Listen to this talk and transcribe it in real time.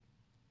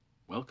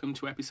welcome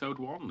to episode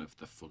 1 of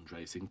the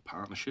Fundraising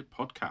Partnership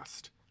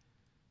Podcast,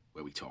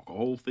 where we talk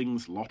all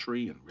things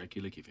lottery and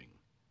regular giving.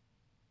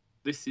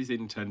 This is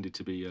intended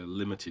to be a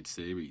limited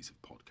series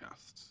of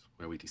podcasts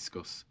where we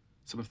discuss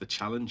some of the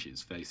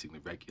challenges facing the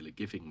regular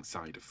giving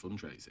side of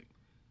fundraising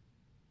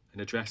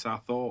and address our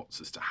thoughts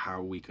as to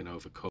how we can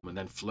overcome and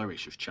then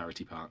flourish as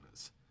charity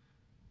partners.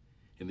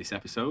 In this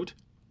episode,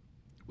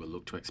 we'll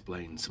look to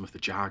explain some of the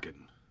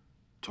jargon,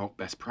 talk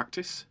best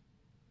practice,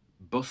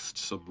 bust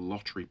some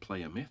lottery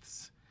player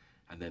myths,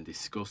 and then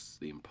discuss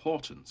the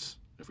importance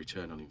of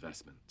return on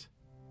investment.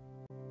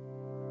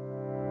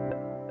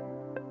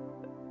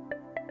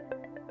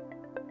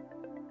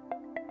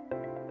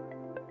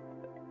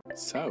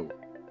 So,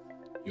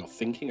 you're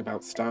thinking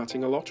about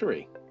starting a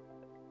lottery?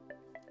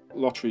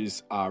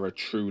 Lotteries are a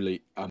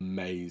truly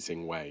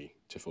amazing way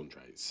to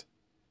fundraise.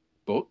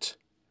 But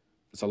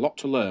there's a lot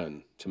to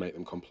learn to make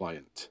them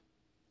compliant,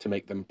 to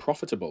make them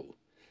profitable,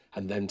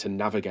 and then to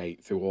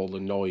navigate through all the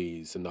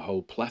noise and the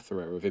whole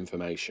plethora of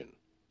information.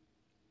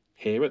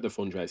 Here at the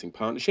Fundraising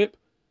Partnership,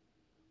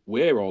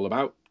 we're all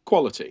about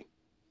quality,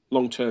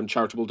 long-term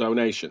charitable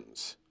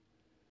donations.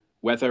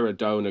 Whether a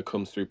donor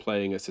comes through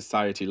playing a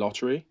society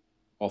lottery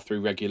or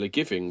through regular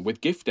giving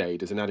with gift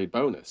aid as an added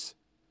bonus,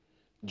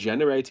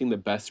 generating the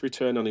best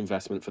return on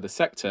investment for the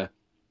sector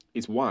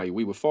is why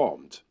we were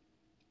formed.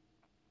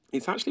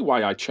 It's actually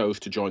why I chose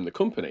to join the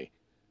company.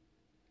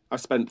 I've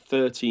spent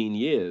 13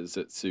 years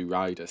at Sue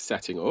Ryder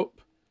setting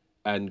up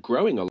and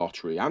growing a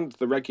lottery and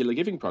the regular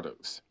giving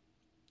products.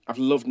 I've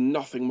loved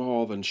nothing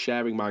more than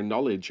sharing my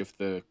knowledge of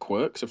the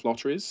quirks of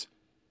lotteries,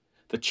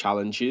 the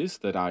challenges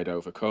that I'd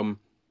overcome,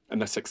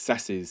 and the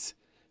successes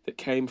that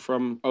came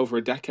from over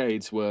a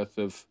decade's worth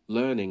of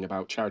learning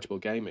about charitable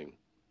gaming.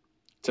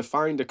 To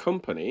find a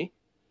company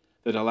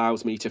that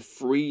allows me to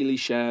freely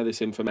share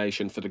this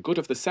information for the good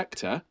of the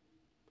sector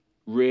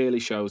really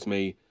shows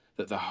me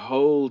that the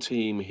whole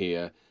team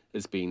here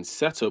has been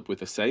set up with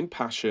the same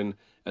passion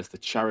as the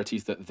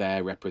charities that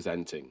they're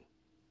representing.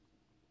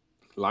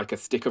 Like a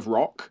stick of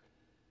rock,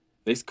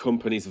 this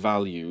company's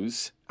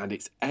values and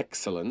its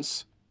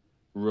excellence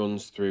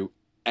runs through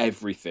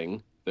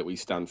everything that we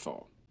stand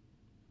for.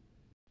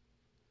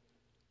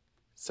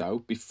 So,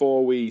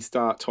 before we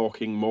start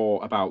talking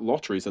more about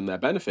lotteries and their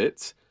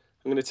benefits,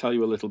 I'm going to tell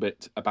you a little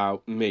bit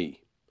about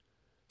me.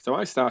 So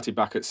I started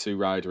back at Sue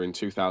Ryder in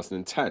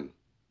 2010,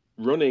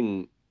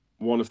 running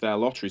one of their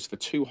lotteries for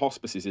 2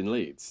 hospices in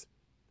Leeds.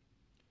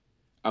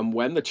 And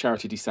when the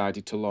charity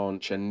decided to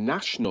launch a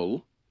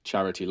national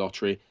charity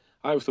lottery,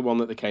 I was the one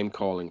that they came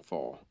calling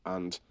for.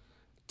 And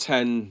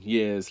 10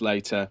 years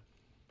later,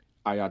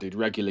 I added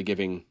regular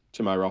giving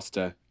to my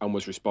roster and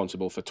was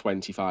responsible for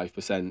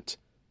 25%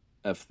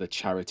 of the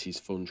charity's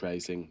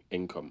fundraising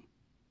income.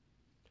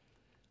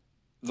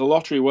 The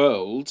lottery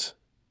world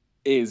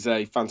is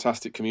a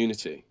fantastic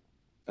community,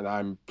 and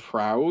I'm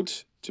proud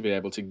to be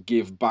able to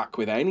give back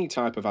with any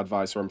type of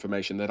advice or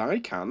information that I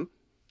can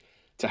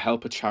to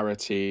help a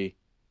charity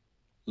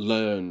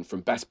learn from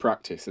best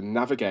practice and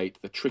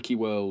navigate the tricky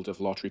world of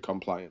lottery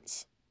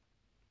compliance.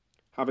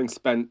 Having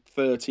spent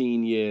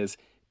 13 years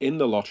in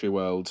the lottery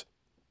world,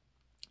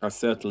 I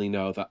certainly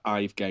know that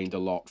I've gained a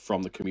lot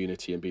from the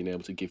community, and being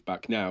able to give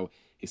back now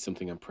is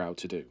something I'm proud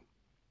to do.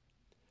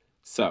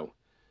 So,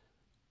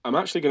 I'm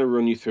actually going to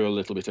run you through a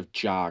little bit of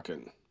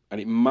jargon,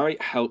 and it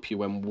might help you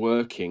when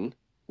working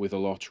with a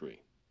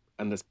lottery.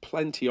 And there's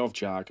plenty of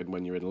jargon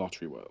when you're in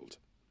lottery world.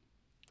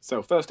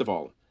 So first of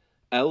all,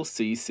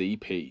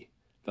 LCCP,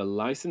 the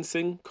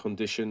Licensing,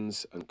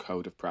 Conditions and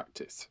Code of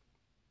Practice.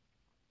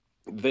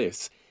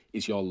 This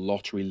is your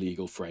lottery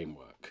legal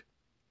framework.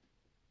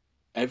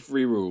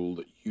 Every rule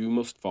that you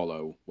must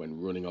follow when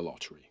running a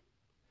lottery.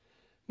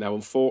 Now,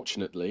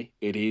 unfortunately,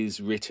 it is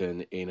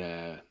written in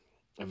a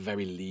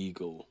very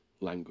legal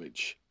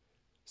language.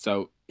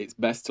 So it's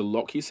best to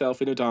lock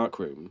yourself in a dark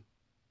room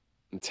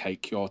and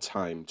take your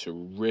time to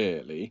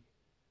really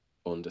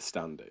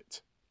understand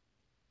it.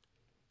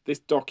 This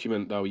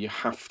document, though, you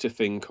have to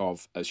think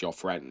of as your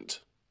friend.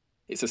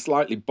 It's a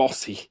slightly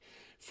bossy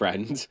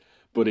friend,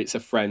 but it's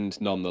a friend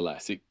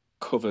nonetheless. It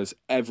covers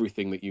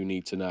everything that you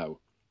need to know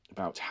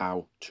about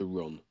how to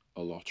run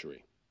a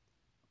lottery.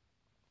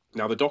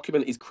 Now, the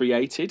document is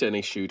created and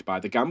issued by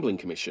the Gambling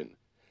Commission,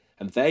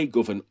 and they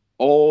govern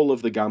all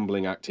of the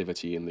gambling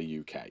activity in the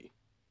UK.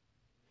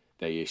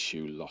 They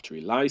issue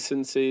lottery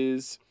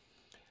licenses,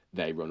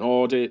 they run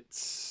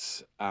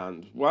audits,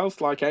 and whilst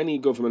like any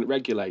government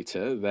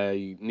regulator,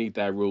 they need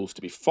their rules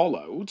to be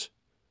followed,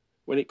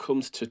 when it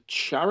comes to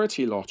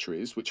charity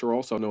lotteries, which are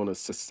also known as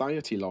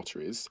society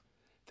lotteries,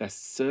 they're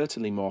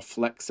certainly more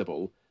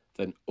flexible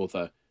than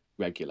other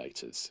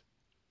regulators.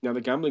 Now,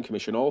 the Gambling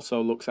Commission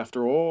also looks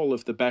after all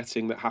of the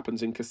betting that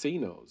happens in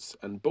casinos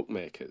and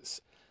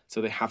bookmakers, so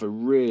they have a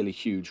really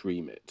huge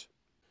remit.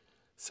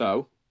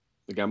 So,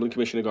 the Gambling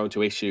Commission are going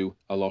to issue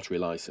a lottery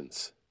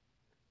licence.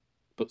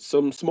 But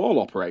some small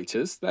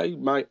operators, they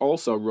might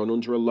also run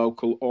under a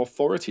local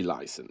authority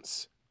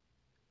licence.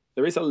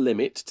 There is a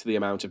limit to the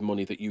amount of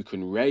money that you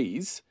can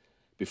raise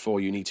before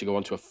you need to go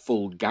onto a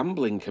full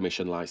Gambling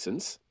Commission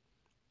licence.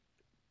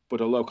 but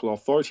a local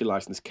authority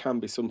licence can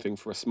be something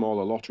for a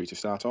smaller lottery to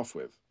start off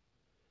with.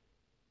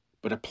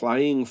 But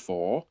applying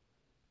for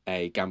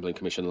a gambling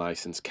commission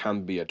licence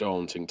can be a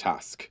daunting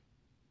task.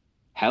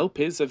 Help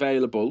is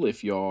available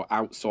if you're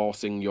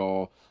outsourcing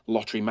your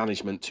lottery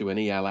management to an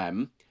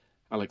ELM.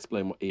 I'll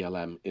explain what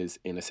ELM is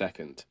in a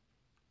second.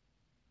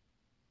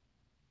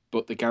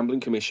 But the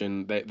Gambling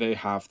Commission, they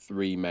have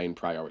three main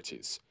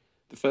priorities.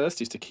 The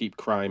first is to keep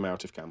crime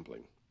out of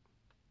gambling.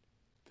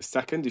 The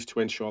second is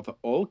to ensure that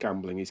all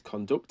gambling is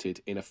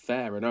conducted in a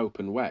fair and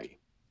open way.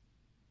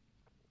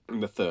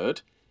 And the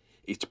third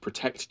is to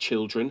protect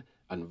children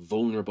and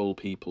vulnerable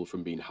people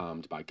from being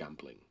harmed by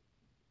gambling.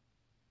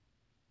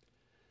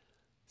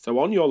 So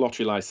on your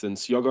lottery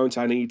licence, you're going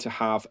to need to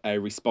have a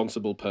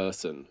responsible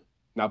person.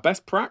 Now,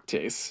 best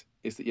practice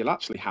is that you'll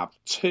actually have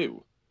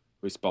two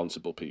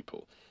responsible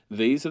people.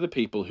 These are the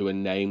people who are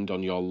named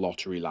on your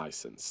lottery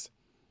licence.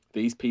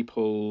 These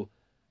people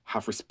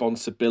have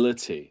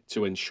responsibility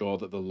to ensure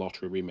that the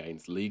lottery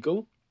remains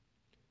legal,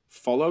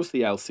 follows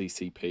the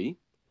LCCP,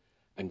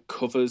 and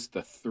covers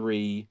the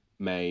three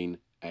main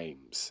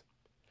aims.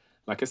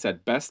 Like I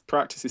said, best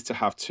practice is to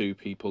have two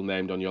people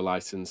named on your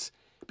licence,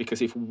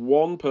 because if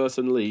one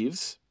person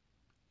leaves,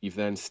 you've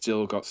then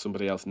still got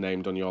somebody else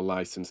named on your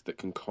licence that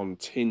can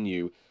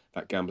continue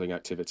that gambling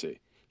activity.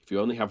 If you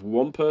only have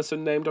one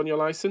person named on your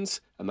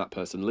licence and that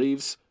person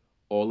leaves,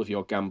 all of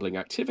your gambling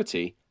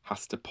activity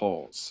has to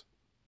pause.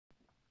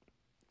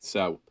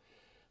 So,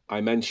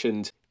 I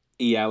mentioned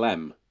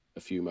ELM a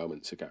few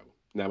moments ago.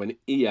 Now, an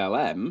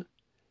ELM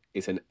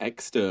is an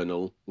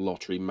external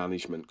lottery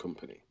management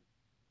company.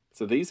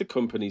 So these are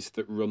companies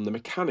that run the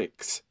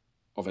mechanics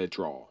of a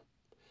draw.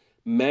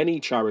 Many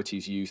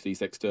charities use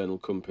these external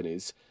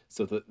companies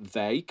so that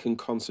they can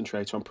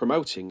concentrate on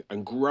promoting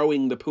and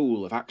growing the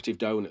pool of active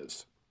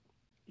donors.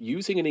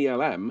 Using an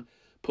ELM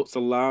puts a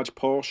large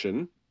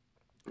portion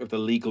of the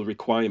legal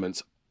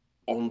requirements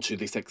onto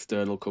this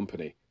external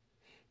company,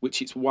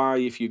 which is why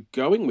if you're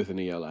going with an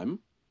ELM,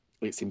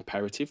 it's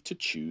imperative to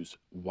choose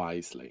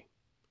wisely.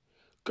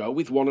 Go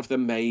with one of the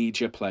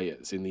major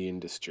players in the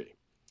industry.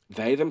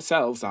 They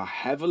themselves are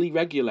heavily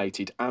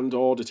regulated and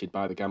audited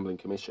by the Gambling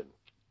Commission.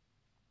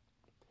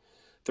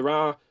 There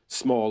are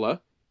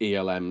smaller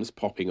ELMs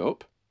popping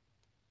up,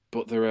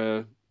 but there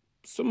are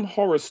some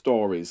horror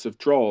stories of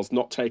draws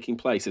not taking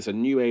place as a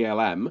new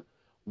ELM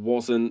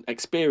wasn't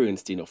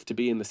experienced enough to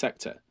be in the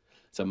sector.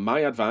 So my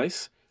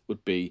advice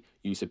would be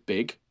use a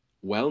big,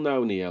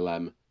 well-known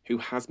ELM who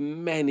has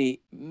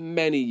many,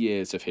 many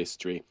years of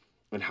history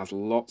and has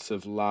lots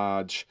of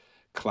large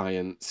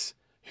clients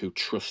who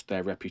trust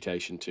their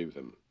reputation to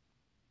them.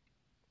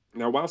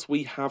 Now, whilst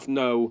we have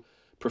no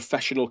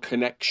professional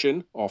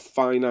connection or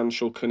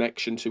financial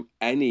connection to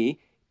any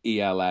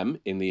ELM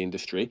in the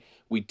industry,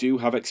 we do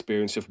have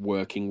experience of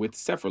working with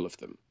several of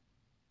them.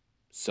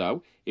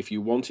 So, if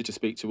you wanted to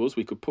speak to us,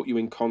 we could put you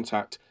in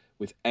contact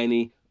with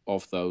any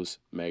of those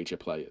major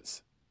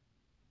players.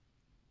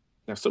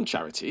 Now, some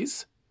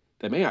charities,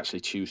 they may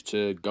actually choose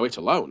to go it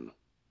alone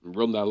and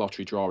run their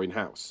lottery draw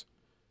in-house.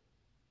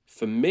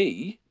 For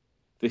me,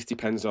 this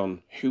depends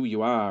on who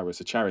you are as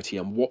a charity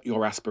and what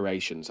your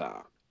aspirations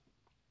are.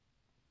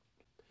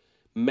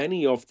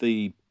 Many of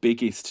the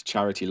biggest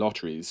charity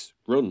lotteries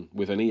run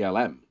with an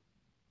ELM.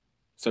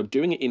 So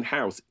doing it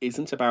in-house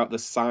isn't about the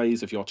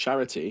size of your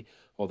charity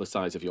or the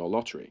size of your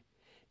lottery.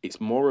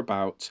 It's more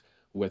about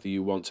whether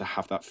you want to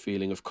have that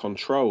feeling of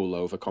control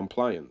over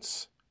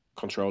compliance,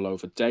 control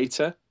over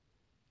data,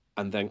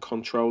 and then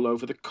control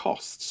over the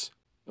costs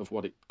of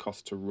what it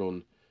costs to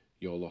run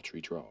your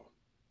lottery draw.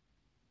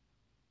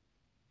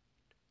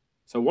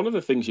 So one of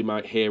the things you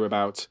might hear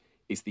about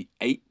is the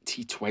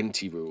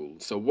 80-20 rule.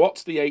 So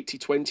what's the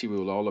 80-20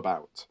 rule all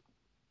about?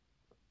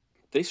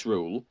 This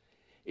rule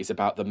is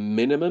about the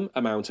minimum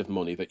amount of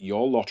money that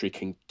your lottery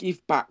can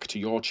give back to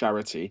your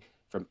charity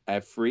from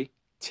every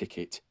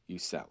ticket you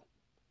sell.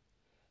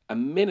 A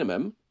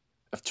minimum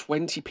of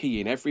 20p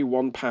in every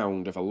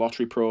 £1 of a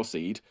lottery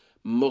proceed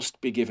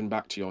must be given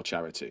back to your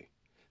charity.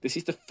 This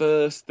is the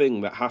first thing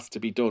that has to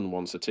be done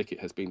once a ticket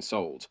has been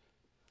sold.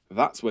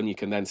 That's when you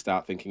can then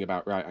start thinking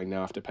about, right, I now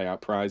have to pay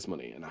out prize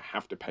money and I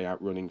have to pay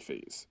out running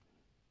fees.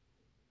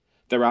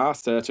 There are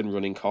certain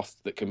running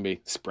costs that can be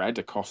spread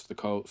across the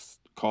course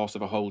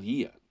of a whole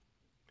year,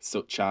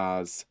 such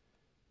as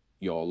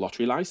your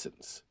lottery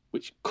licence,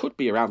 which could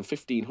be around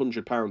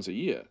 £1,500 a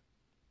year.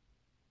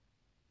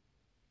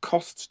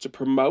 Costs to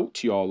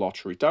promote your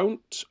lottery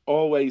don't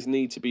always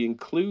need to be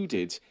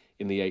included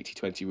in the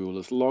 80-20 rule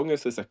as long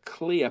as there's a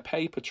clear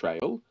paper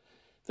trail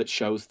that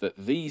shows that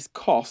these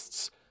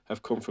costs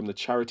have come from the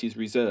charity's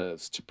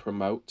reserves to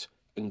promote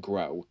and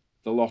grow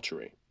the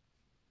lottery.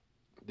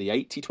 The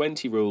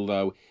 80-20 rule,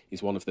 though,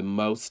 is one of the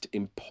most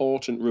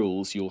important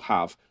rules you'll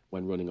have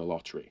when running a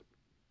lottery.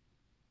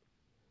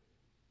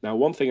 Now,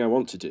 one thing I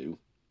want to do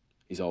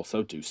is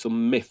also do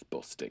some myth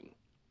busting.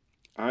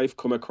 I've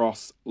come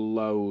across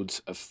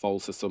loads of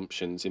false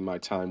assumptions in my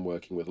time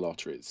working with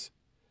lotteries.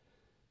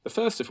 The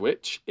first of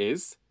which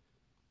is,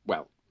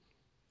 well,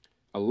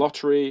 a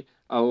lottery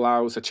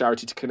allows a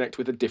charity to connect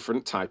with a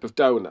different type of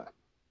donor.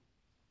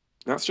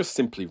 That's just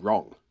simply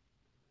wrong.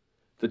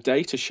 The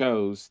data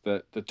shows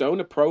that the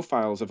donor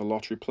profiles of a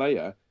lottery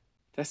player,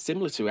 they're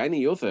similar to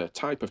any other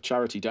type of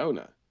charity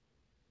donor.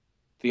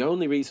 The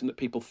only reason that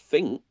people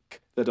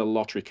think that a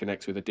lottery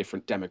connects with a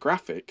different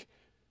demographic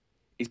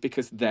is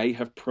because they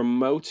have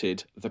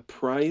promoted the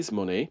prize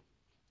money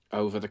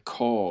over the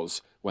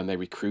cause when they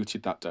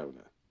recruited that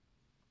donor.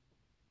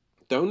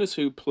 Donors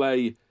who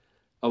play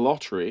a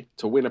lottery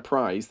to win a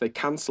prize, they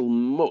cancel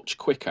much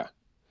quicker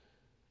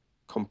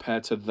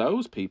compared to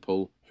those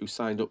people who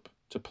signed up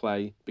to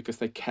play because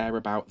they care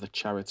about the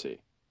charity.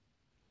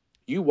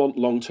 You want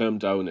long-term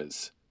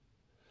donors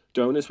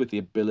with the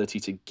ability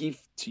to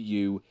give to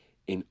you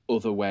in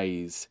other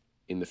ways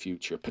in the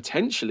future,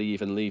 potentially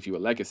even leave you a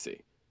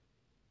legacy.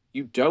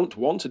 You don't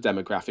want a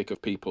demographic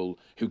of people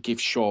who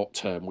give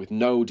short-term with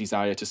no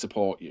desire to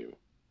support you.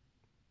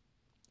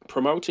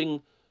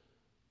 Promoting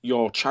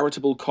your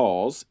charitable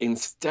cause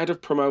instead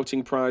of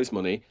promoting prize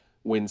money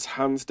wins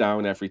hands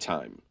down every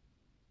time.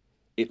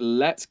 It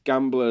lets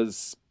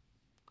gamblers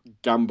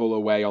gamble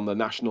away on the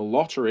national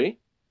lottery,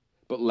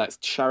 but lets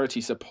charity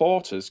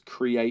supporters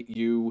create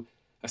you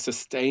a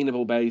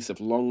sustainable base of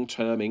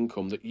long-term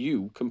income that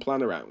you can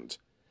plan around.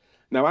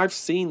 Now, I've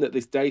seen that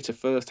this data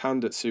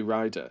firsthand at Sue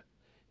Ryder.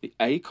 The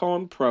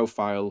Acorn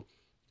profile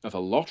of a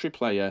lottery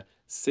player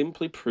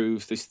simply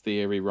proves this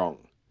theory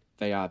wrong.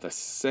 They are the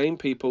same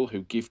people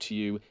who give to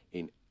you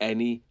in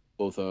any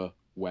other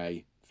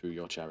way through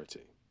your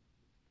charity.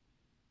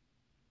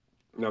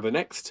 Now, the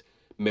next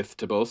myth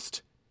to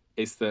bust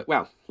is that,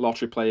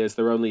 lottery players,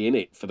 they're only in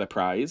it for the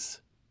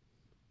prize.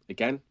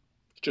 Again,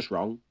 it's just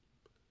wrong.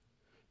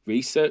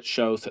 Research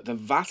shows that the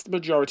vast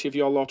majority of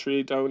your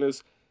lottery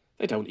donors,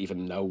 they don't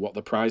even know what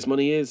the prize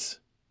money is.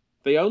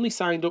 They only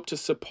signed up to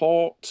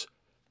support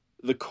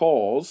the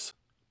cause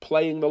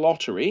playing the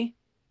lottery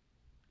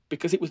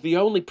because it was the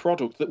only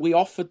product that we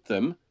offered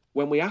them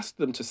when we asked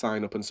them to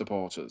sign up and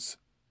support us.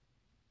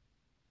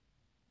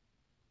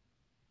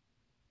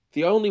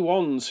 The only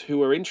ones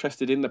who are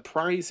interested in the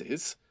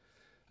prizes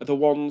are the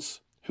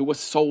ones who were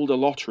sold a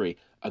lottery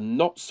and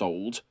not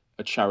sold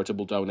a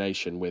charitable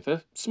donation with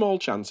a small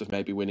chance of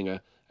maybe winning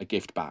a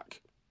gift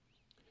back.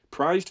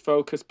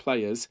 Prize-focused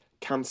players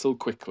cancel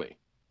quickly.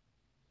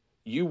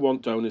 You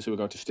want donors who are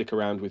going to stick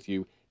around with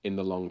you in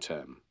the long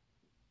term.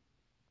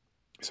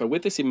 So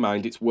with this in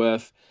mind, it's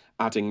worth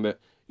adding that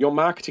your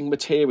marketing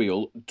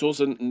material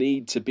doesn't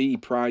need to be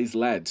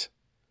prize-led.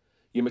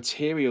 Your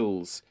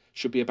materials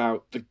should be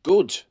about the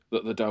good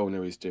that the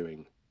donor is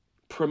doing.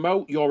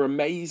 Promote your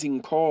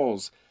amazing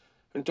cause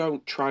and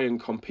don't try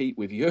and compete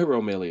with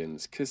Euro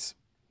Millions because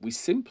we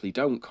simply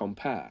don't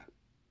compare.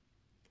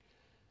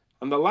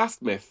 And the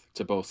last myth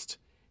to bust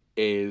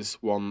is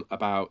one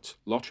about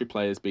lottery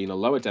players being a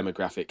lower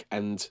demographic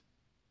and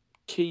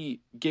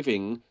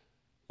giving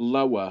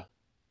lower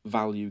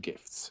value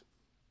gifts.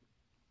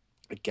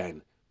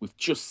 Again, we've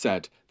just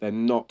said they're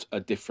not a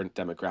different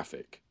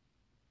demographic.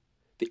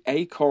 The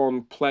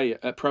Acorn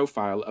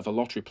profile of a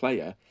lottery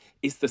player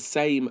is the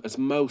same as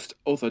most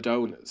other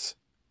donors.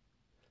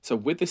 So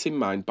with this in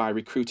mind, by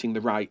recruiting the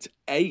right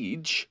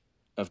age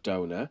of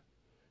donor,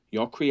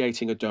 you're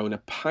creating a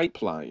donor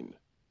pipeline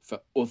for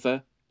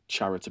other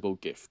charitable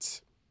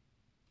gifts.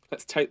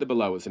 Let's take the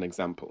below as an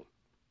example.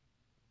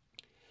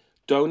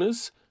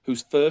 Donors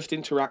whose first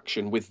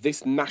interaction with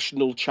this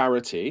national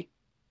charity,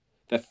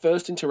 their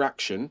first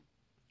interaction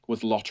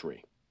was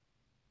lottery.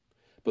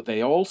 But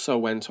they also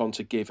went on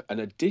to give an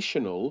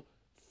additional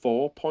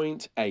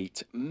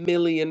 £4.8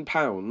 million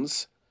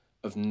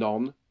of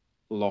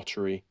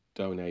non-lottery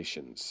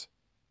donations.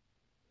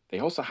 They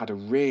also had a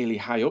really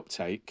high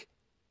uptake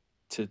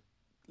to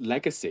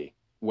legacy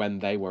when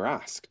they were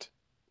asked.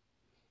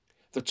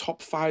 The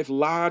top 5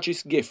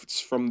 largest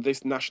gifts from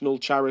this national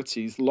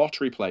charity's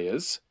lottery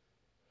players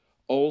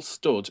all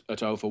stood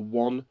at over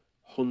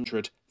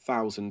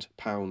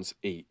 £100,000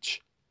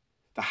 each.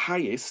 The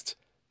highest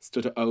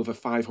stood at over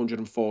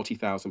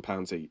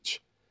 £540,000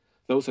 each.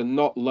 Those are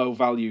not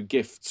low-value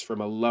gifts from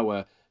a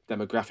lower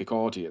demographic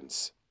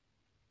audience.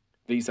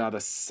 These are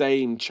the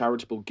same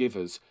charitable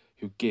givers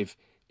who give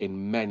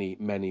in many,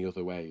 many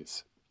other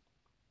ways.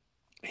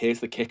 Here's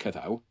the kicker,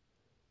 though.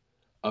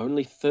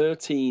 Only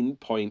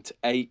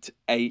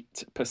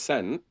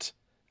 13.88%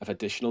 of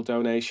additional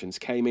donations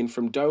came in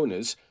from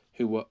donors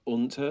who were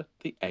under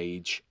the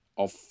age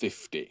of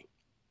 50.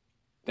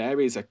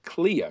 There is a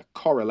clear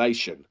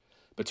correlation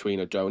between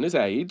a donor's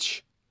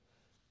age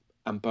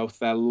and both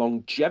their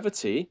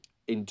longevity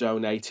in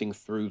donating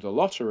through the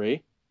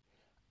lottery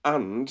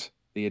and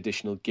the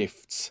additional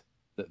gifts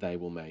that they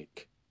will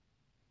make.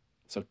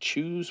 So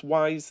choose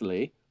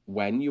wisely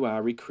when you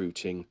are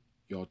recruiting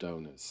your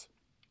donors.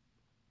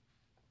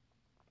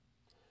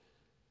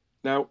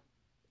 Now,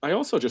 I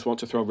also just want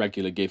to throw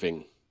regular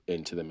giving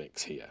into the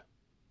mix here.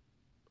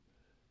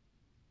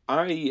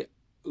 I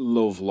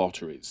love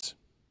lotteries.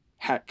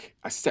 Heck,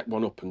 I set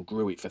one up and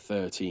grew it for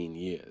 13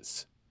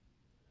 years.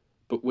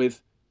 But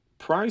with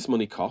prize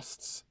money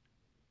costs,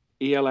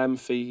 ELM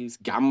fees,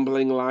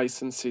 gambling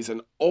licenses,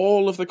 and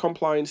all of the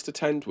compliance to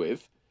tend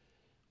with,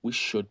 we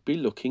should be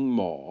looking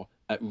more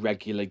at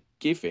regular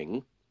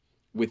giving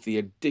with the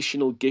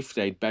additional gift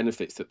aid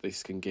benefits that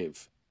this can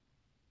give.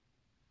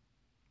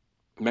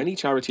 Many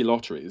charity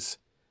lotteries,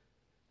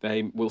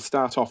 they will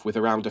start off with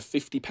around a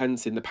 50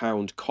 pence in the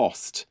pound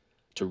cost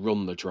to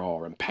run the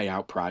draw and pay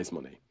out prize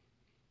money.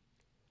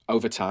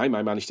 Over time,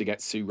 I managed to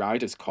get Sue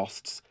Ryder's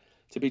costs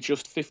to be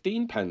just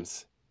 15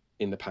 pence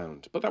in the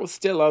pound, but that was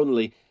still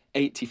only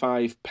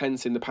 85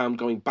 pence in the pound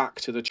going back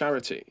to the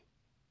charity.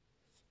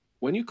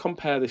 When you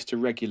compare this to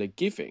regular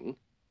giving,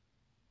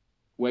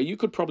 where you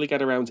could probably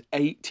get around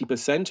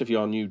 80% of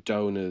your new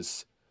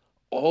donors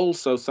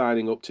also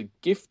signing up to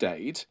gift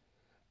aid,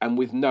 and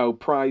with no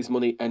prize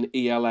money and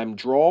ELM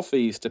draw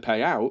fees to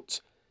pay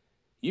out,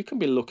 you can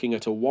be looking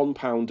at a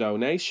 £1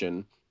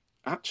 donation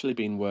actually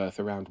being worth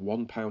around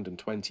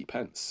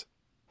 £1.20.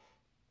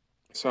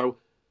 So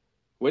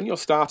when you're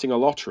starting a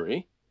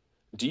lottery,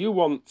 do you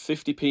want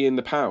 50p in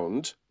the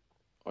pound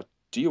or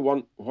do you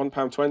want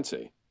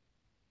 £1.20?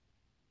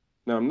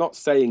 Now, I'm not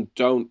saying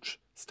don't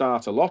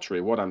start a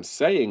lottery. What I'm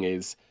saying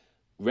is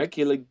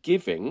regular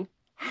giving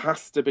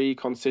has to be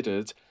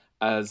considered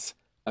as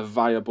a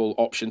viable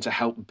option to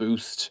help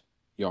boost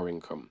your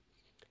income.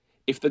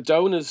 If the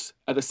donors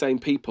are the same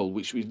people,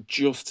 which we've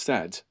just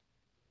said,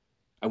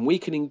 and we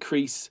can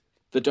increase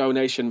the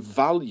donation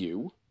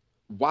value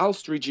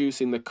whilst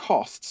reducing the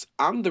costs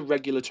and the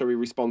regulatory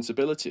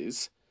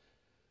responsibilities,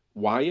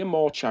 why are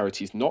more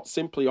charities not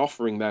simply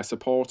offering their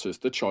supporters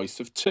the choice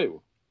of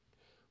two?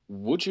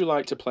 Would you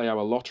like to play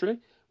our lottery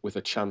with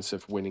a chance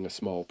of winning a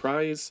small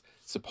prize,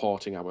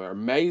 supporting our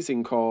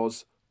amazing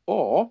cause,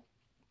 or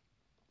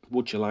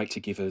would you like to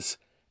give us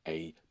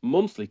a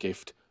monthly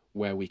gift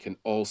where we can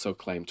also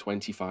claim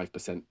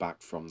 25%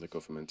 back from the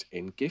government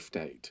in gift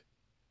aid?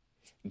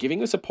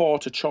 Giving a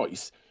supporter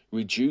choice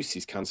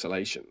reduces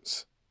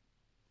cancellations.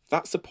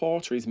 That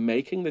supporter is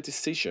making the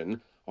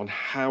decision on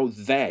how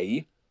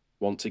they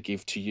want to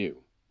give to you.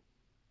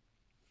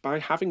 By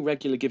having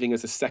regular giving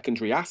as a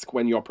secondary ask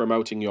when you're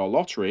promoting your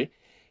lottery,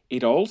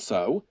 it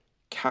also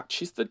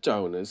catches the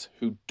donors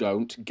who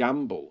don't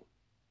gamble.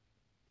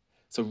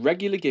 So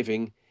regular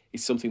giving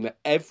is something that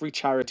every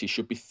charity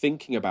should be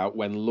thinking about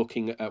when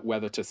looking at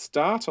whether to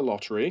start a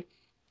lottery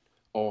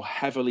or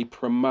heavily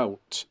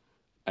promote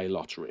a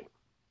lottery.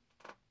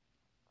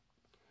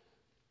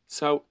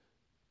 So,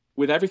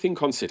 with everything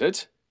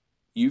considered,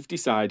 you've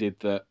decided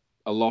that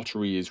a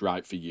lottery is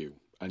right for you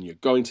and you're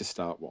going to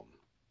start one.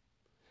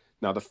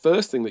 Now, the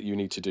first thing that you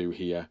need to do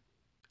here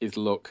is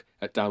look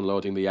at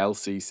downloading the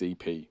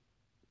LCCP.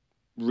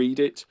 Read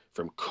it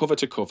from cover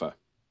to cover,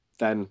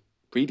 then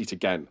read it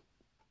again.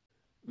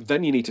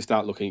 Then you need to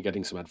start looking at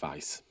getting some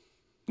advice.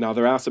 Now,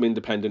 there are some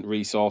independent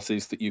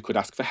resources that you could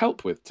ask for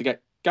help with to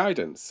get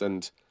guidance,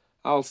 and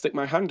I'll stick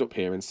my hand up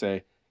here and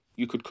say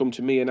you could come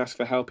to me and ask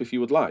for help if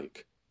you would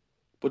like.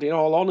 But in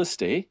all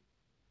honesty,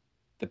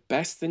 the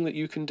best thing that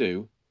you can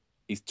do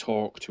is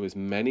talk to as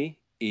many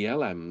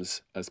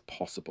ELMs as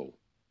possible.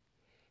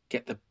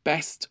 Get the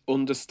best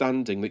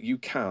understanding that you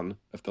can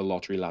of the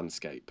lottery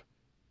landscape.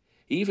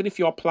 Even if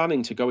you're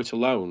planning to go it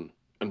alone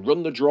and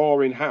run the draw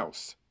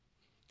in-house,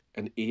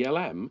 an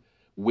ELM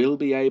will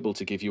be able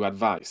to give you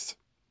advice.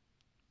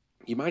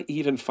 You might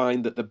even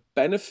find that the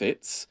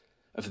benefits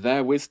of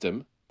their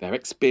wisdom, their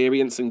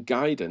experience and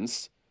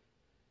guidance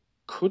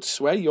could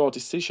sway your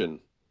decision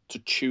to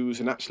choose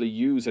and actually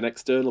use an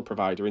external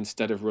provider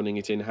instead of running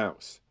it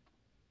in-house.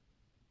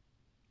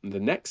 And the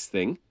next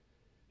thing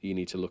you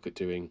need to look at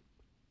doing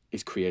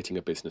is creating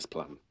a business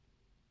plan.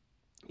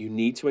 You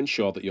need to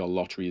ensure that your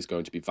lottery is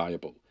going to be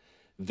viable.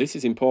 This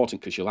is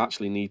important because you'll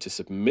actually need to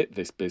submit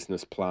this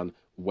business plan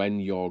when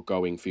you're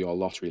going for your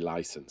lottery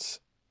license.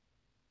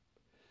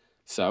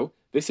 So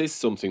this is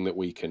something that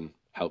we can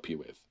help you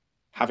with.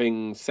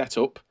 Having set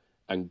up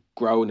and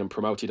grown and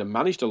promoted and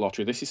managed a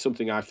lottery, this is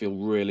something I feel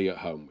really at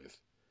home with.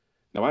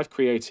 Now, I've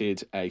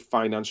created a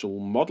financial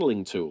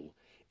modelling tool.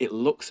 It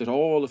looks at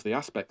all of the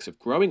aspects of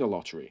growing a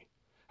lottery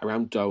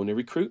around donor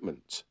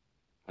recruitment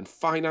and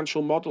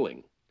financial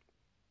modelling.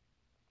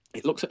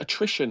 It looks at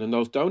attrition and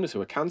those donors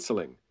who are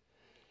cancelling.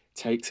 It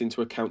takes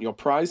into account your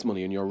prize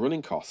money and your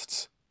running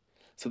costs.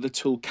 So the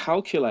tool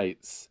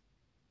calculates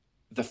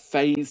the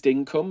phased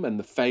income and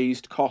the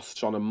phased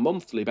costs on a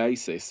monthly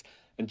basis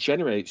and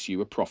generates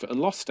you a profit and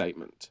loss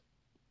statement.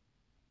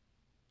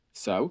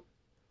 So,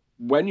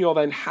 when you're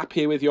then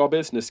happy with your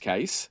business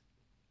case,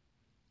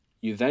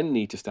 you then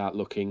need to start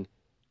looking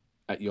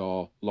at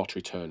your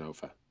lottery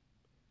turnover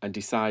and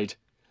decide,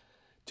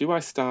 do I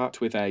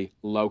start with a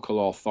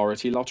local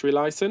authority lottery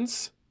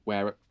licence,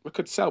 where I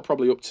could sell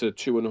probably up to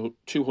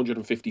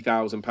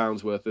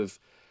 £250,000 worth of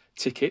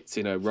tickets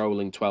in a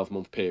rolling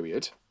 12-month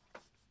period?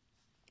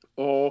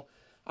 Or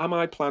am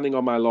I planning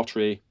on my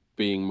lottery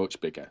being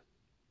much bigger?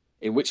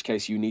 In which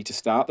case you need to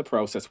start the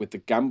process with the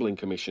Gambling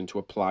Commission to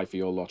apply for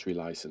your lottery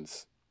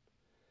licence.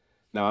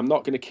 Now, I'm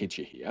not going to kid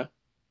you here.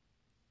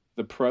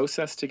 The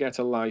process to get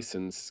a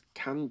licence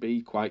can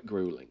be quite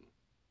gruelling.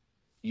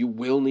 you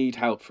will need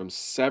help from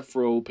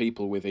several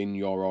people within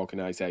your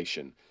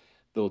organisation.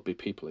 There'll be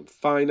people in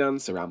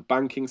finance, around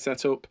banking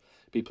setup,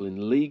 people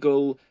in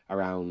legal,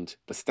 around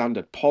the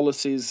standard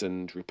policies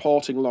and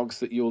reporting logs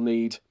that you'll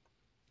need.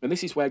 And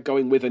this is where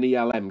going with an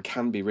ELM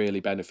can be really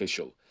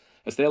beneficial,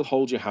 as they'll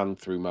hold your hand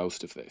through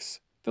most of this.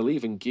 They'll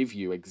even give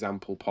you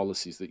example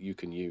policies that you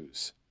can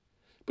use.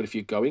 But if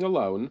you're going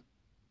alone,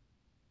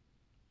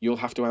 you'll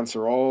have to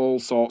answer all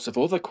sorts of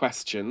other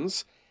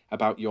questions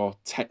about your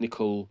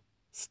technical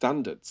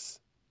standards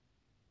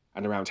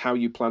and around how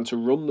you plan to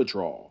run the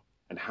draw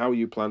and how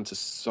you plan to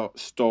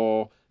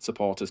store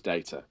supporters'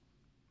 data.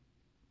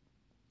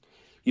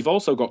 You've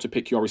also got to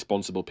pick your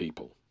responsible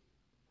people.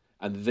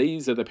 And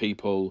these are the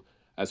people,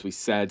 as we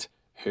said,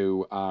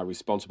 who are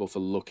responsible for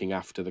looking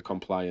after the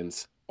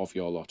compliance of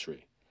your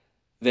lottery.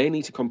 They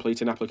need to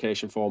complete an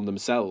application form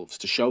themselves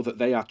to show that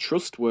they are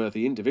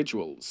trustworthy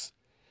individuals.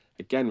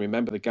 Again,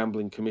 remember the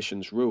Gambling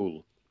Commission's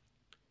rule,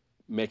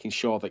 making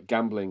sure that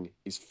gambling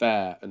is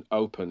fair and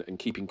open and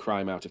keeping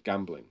crime out of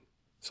gambling.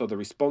 So the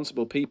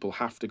responsible people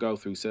have to go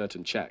through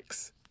certain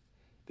checks.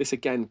 This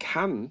again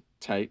can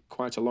take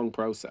quite a long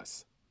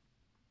process.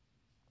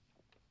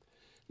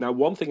 Now,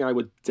 one thing I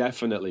would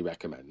definitely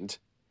recommend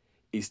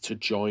is to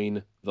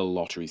join the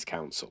Lotteries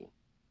Council.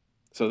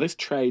 So this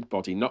trade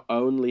body not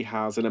only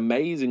has an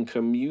amazing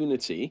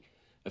community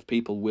of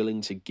people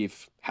willing to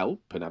give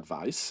help and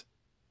advice,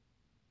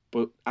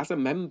 but as a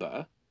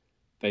member,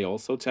 they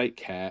also take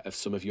care of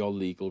some of your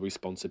legal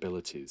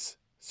responsibilities,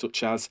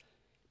 such as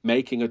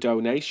making a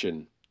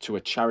donation to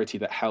a charity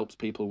that helps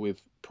people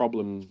with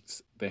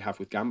problems they have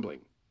with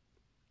gambling.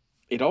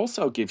 It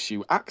also gives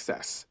you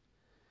access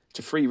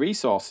to free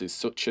resources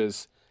such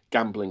as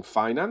gambling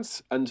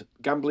finance and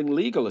gambling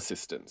legal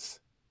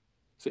assistance.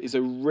 So it is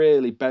a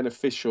really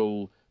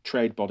beneficial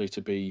trade body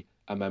to be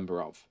a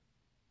member of.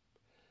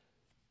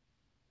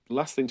 The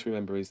last thing to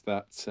remember is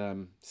that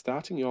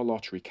starting your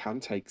lottery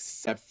can take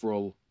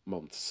several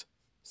months.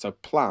 So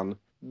plan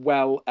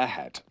well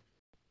ahead.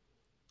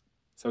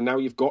 So now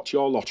you've got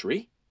your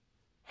lottery,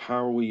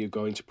 how are you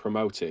going to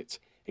promote it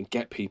and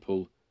get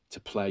people to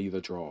play the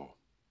draw?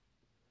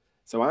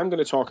 So I'm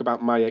going to talk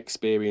about my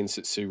experience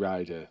at Sue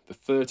Ryder, the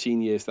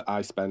 13 years that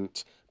I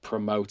spent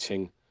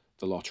promoting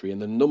the lottery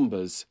and the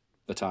numbers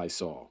that I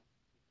saw.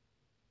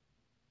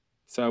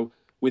 So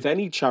with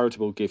any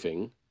charitable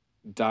giving,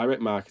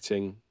 direct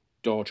marketing,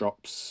 door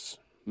drops,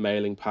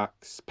 mailing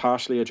packs,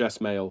 partially addressed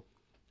mail,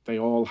 they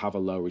all have a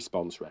low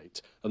response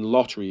rate, and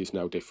lottery is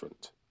no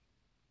different.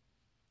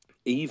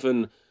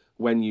 Even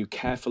when you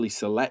carefully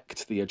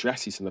select the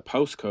addresses and the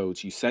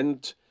postcodes you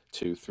send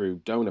to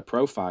through donor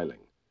profiling,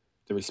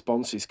 the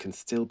responses can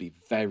still be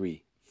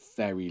very,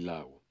 very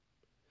low.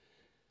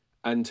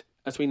 And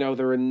as we know,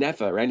 there are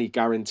never any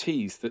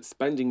guarantees that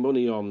spending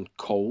money on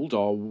cold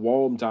or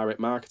warm direct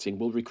marketing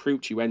will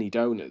recruit you any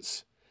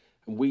donors.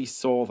 And we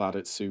saw that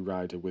at Sue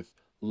Ryder with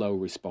low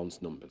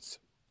response numbers.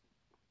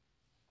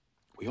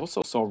 We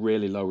also saw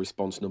really low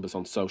response numbers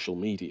on social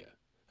media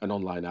and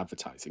online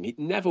advertising. It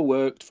never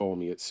worked for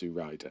me at Sue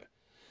Ryder.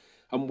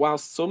 And while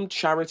some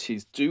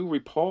charities do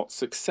report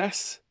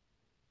success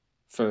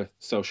for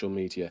social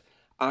media,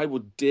 I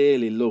would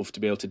dearly love to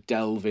be able to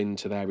delve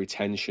into their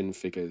retention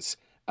figures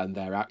and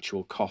their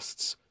actual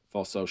costs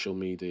for social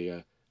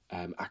media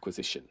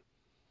acquisition.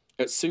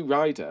 At Sue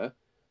Ryder,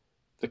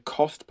 the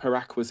cost per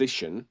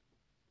acquisition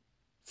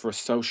for a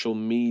social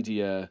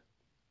media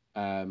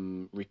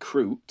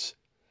recruit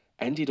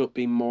ended up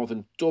being more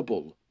than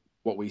double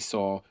what we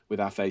saw with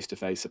our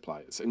face-to-face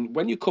suppliers. And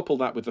when you couple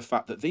that with the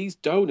fact that these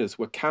donors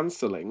were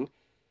cancelling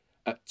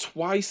at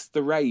twice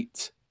the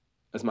rate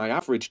as my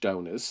average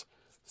donors,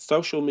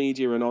 social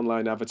media and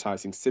online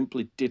advertising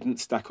simply didn't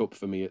stack up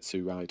for me at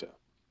Sue Ryder.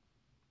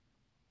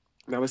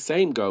 Now, the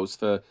same goes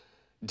for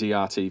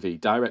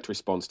DRTV, direct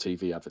response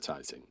TV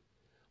advertising.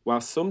 While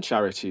some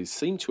charities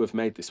seem to have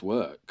made this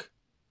work,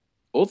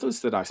 others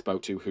that I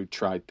spoke to who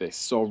tried this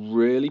saw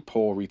really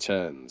poor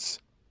returns.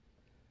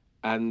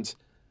 And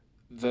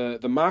the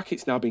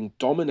market's now being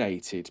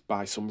dominated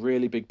by some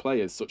really big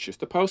players, such as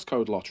the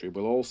Postcode Lottery.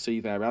 We'll all see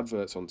their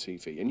adverts on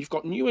TV. And you've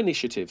got new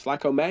initiatives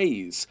like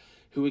Omaze,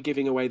 who are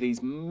giving away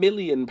these £1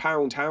 million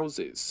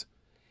houses.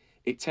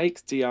 It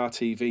takes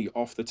DRTV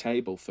off the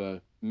table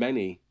for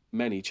many,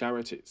 many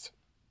charities.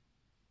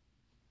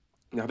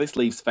 Now, this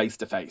leaves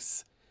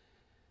face-to-face.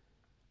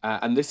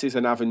 And this is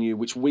an avenue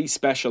which we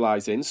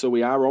specialise in, so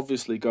we are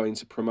obviously going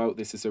to promote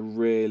this as a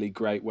really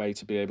great way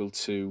to be able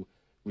to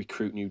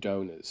recruit new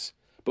donors.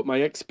 But my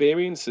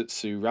experience at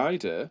Sue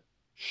Ryder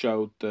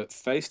showed that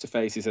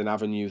face-to-face is an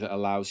avenue that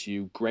allows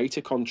you greater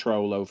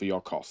control over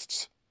your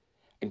costs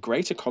and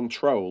greater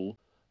control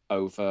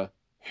over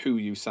who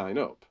you sign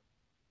up.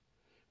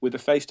 With a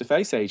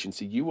face-to-face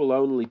agency, you will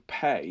only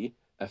pay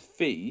a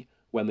fee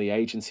when the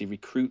agency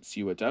recruits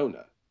you a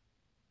donor.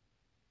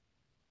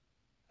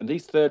 And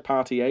these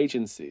third-party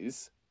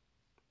agencies,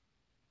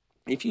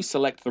 if you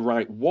select the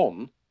right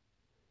one,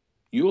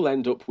 you'll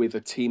end up with a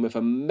team of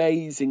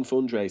amazing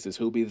fundraisers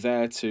who'll be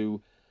there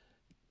to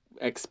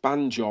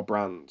expand your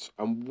brand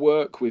and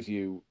work with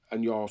you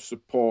and your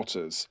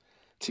supporters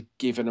to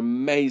give an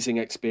amazing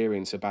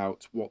experience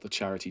about what the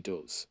charity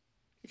does.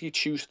 If you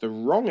choose the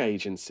wrong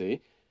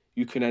agency,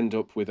 you can end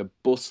up with a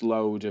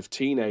busload of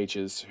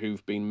teenagers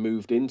who've been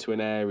moved into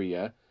an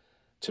area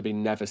to be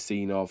never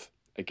seen of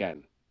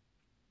again.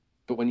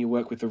 But when you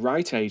work with the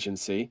right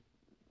agency,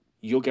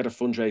 you'll get a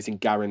fundraising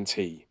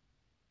guarantee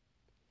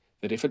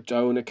that if a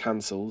donor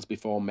cancels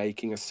before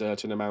making a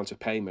certain amount of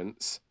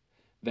payments,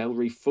 they'll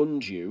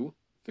refund you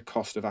the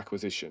cost of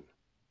acquisition.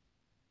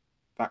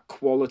 That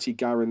quality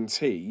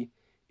guarantee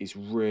is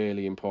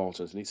really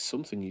important, and it's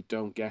something you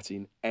don't get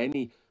in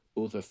any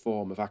other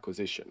form of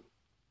acquisition.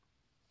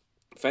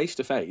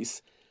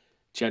 Face-to-face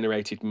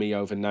generated me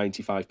over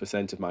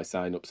 95% of my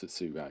sign-ups at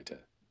SueRider.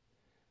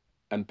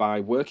 And by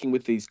working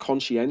with these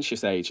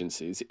conscientious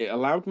agencies, it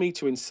allowed me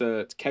to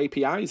insert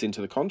KPIs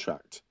into the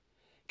contract.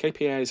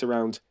 KPIs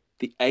around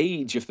the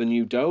age of the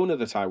new donor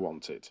that I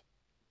wanted.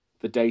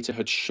 The data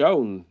had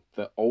shown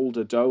that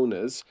older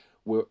donors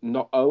were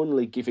not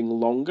only giving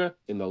longer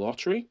in the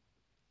lottery,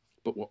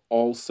 but were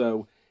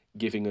also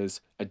giving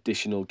us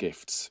additional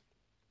gifts.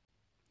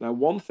 Now,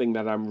 one thing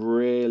that I'm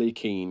really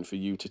keen for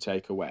you to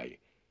take away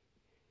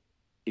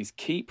is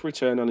keep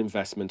return on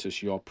investment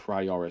as your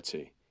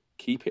priority.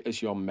 Keep it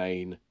as your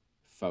main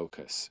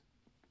focus.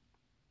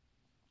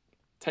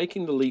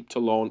 Taking the leap to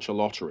launch a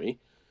lottery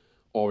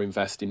or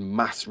invest in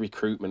mass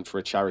recruitment for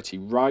a charity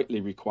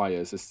rightly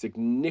requires a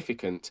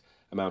significant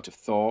amount of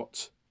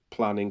thought,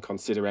 planning,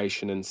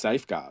 consideration, and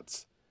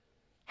safeguards.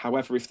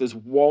 However, if there's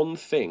one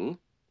thing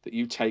that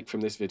you take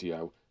from this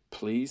video,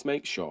 please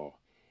make sure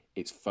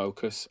it's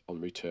focus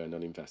on return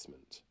on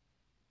investment.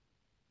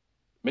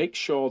 Make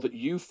sure that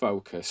you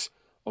focus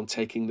on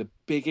taking the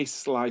biggest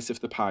slice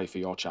of the pie for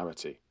your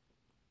charity.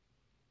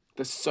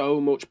 There's so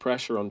much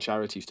pressure on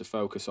charities to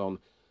focus on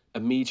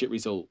immediate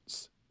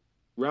results,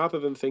 rather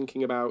than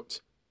thinking about,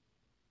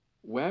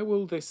 where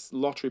will this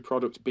lottery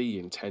product be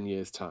in 10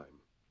 years' time?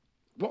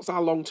 What's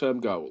our long-term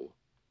goal?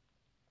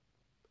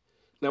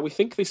 Now, we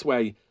think this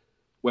way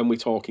when we're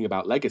talking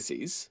about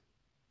legacies,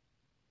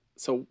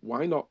 so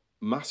why not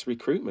mass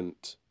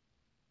recruitment?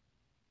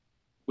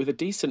 With a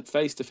decent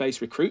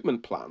face-to-face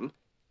recruitment plan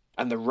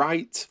and the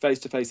right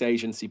face-to-face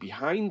agency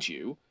behind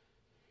you,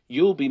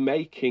 you'll be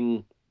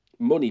making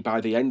money by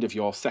the end of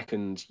your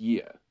second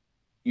year.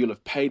 You'll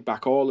have paid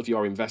back all of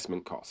your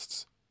investment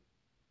costs.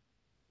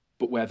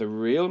 But where the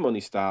real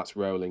money starts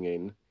rolling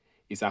in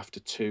is after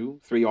 2,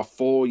 3, or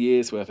 4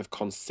 years worth of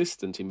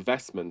consistent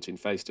investment in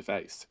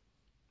face-to-face.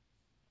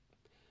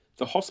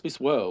 The hospice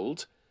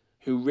world,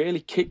 who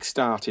really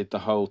kick-started the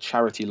whole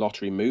charity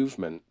lottery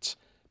movement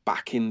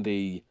back in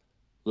the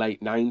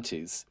late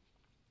 90s,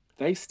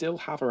 they still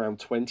have around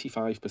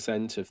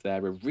 25% of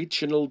their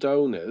original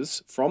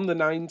donors from the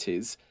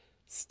 90s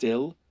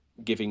still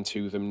giving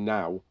to them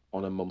now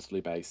on a monthly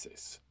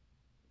basis.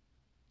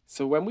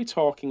 So when we're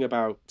talking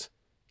about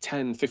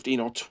 10, 15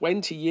 or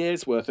 20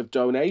 years worth of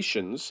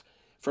donations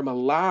from a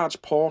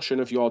large portion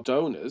of your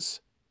donors,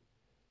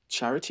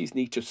 charities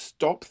need to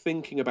stop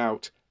thinking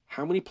about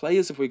how many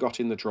players have we got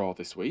in the draw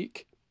this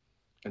week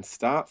and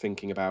start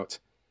thinking about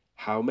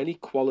how many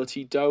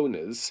quality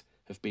donors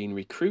have been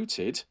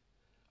recruited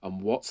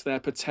and what's their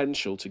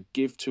potential to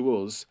give to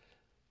us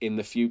in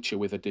the future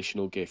with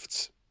additional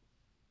gifts.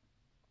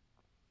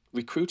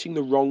 Recruiting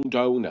the wrong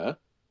donor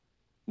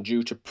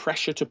due to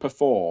pressure to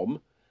perform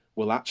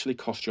will actually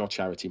cost your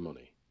charity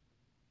money.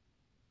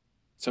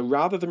 So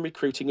rather than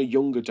recruiting a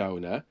younger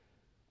donor,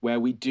 where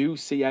we do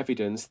see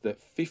evidence that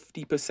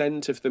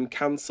 50% of them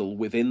cancel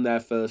within their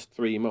first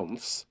 3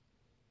 months,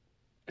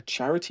 a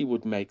charity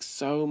would make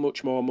so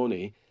much more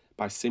money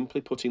by simply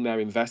putting their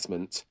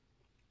investment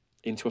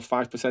into a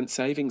 5%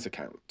 savings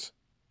account.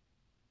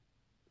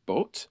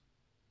 But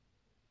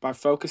by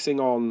focusing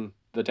on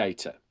the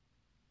data,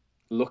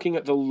 looking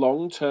at the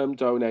long-term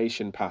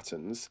donation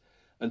patterns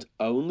and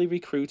only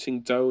recruiting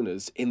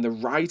donors in the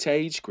right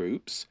age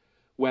groups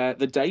where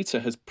the data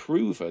has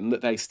proven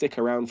that they stick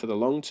around for the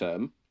long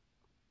term,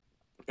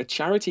 a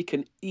charity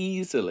can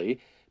easily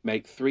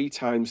make 3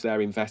 times their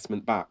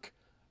investment back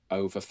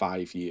over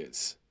 5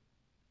 years.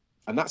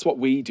 And that's what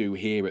we do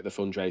here at the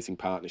Fundraising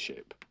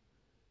Partnership.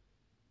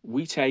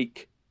 We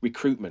take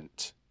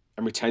recruitment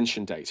and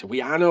retention data,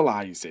 we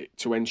analyse it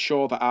to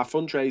ensure that our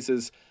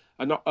fundraisers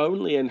are not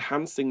only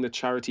enhancing the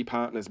charity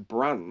partner's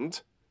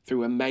brand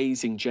through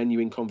amazing,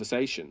 genuine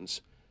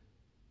conversations,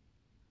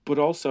 but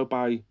also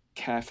by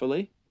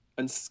carefully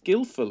and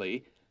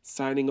skillfully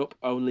signing up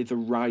only the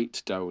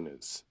right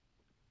donors.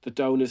 The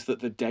donors that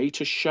the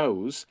data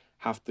shows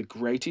have the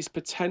greatest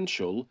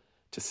potential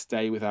to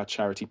stay with our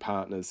charity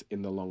partners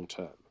in the long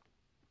term.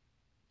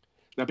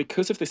 Now,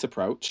 because of this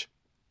approach,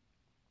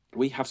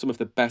 we have some of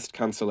the best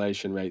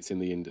cancellation rates in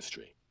the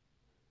industry.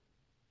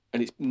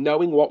 And it's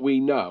knowing what we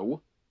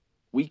know,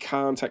 we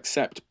can't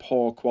accept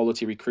poor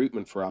quality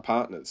recruitment for our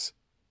partners.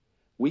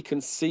 We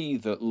can see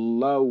that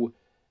low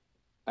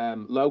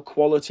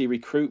quality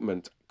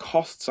recruitment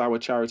costs our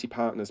charity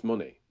partners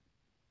money.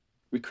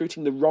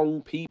 Recruiting the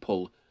wrong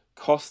people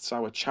costs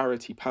our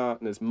charity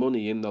partners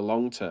money in the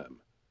long term.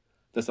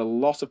 There's a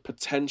lot of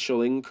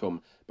potential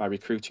income by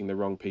recruiting the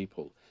wrong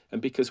people.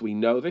 And because we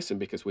know this and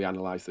because we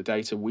analyse the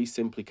data, we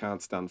simply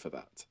can't stand for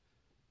that.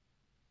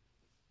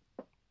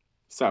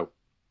 So,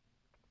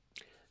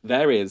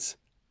 there is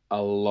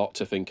a lot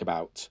to think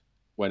about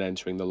when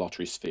entering the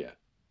lottery sphere.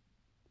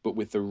 But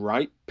with the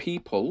right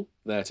people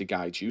there to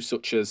guide you,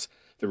 such as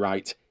the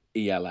right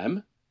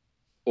ELM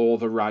or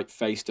the right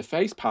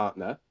face-to-face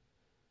partner,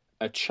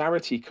 a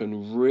charity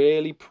can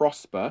really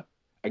prosper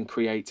and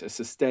create a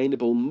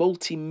sustainable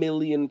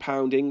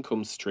multi-million-pound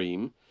income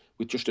stream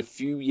with just a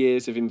few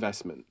years of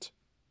investment.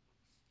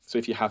 So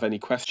if you have any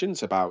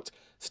questions about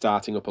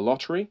starting up a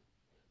lottery,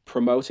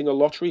 promoting a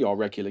lottery or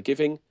regular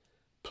giving,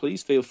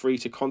 please feel free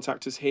to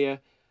contact us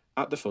here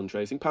at the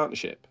Fundraising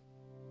Partnership.